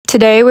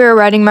Today we are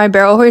riding my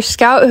barrel horse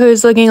Scout, who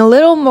is looking a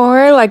little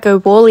more like a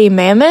woolly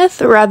mammoth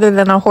rather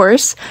than a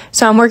horse.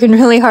 So I'm working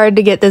really hard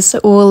to get this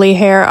woolly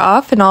hair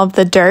off and all of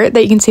the dirt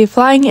that you can see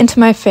flying into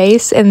my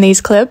face in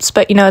these clips,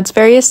 but you know, it's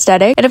very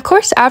aesthetic. And of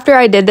course, after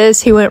I did this,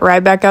 he went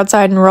right back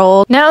outside and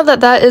rolled. Now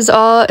that that is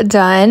all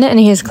done and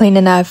he is clean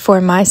enough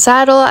for my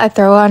saddle, I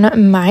throw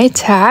on my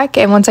tack,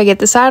 and once I get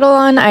the saddle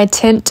on, I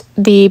tint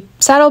the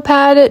saddle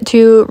pad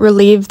to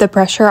relieve the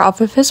pressure off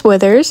of his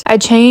withers. I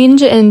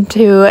change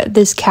into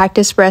this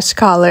cactus breast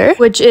collar,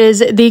 which is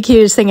the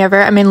cutest thing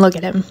ever. I mean, look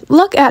at him.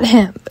 Look at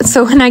him.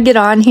 So when I get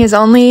on, he is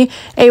only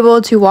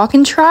able to walk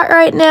and trot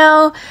right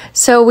now.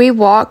 So we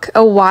walk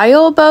a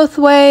while both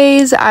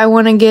ways. I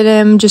want to get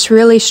him just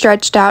really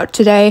stretched out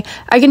today.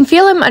 I can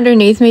feel him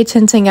underneath me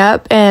tensing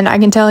up, and I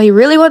can tell he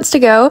really wants to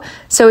go.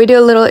 So we do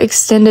a little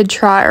extended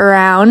trot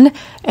around,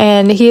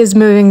 and he is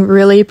moving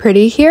really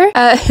pretty here.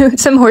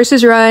 Some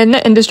horses run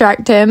and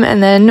distract him,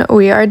 and then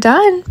we are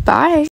done. Bye.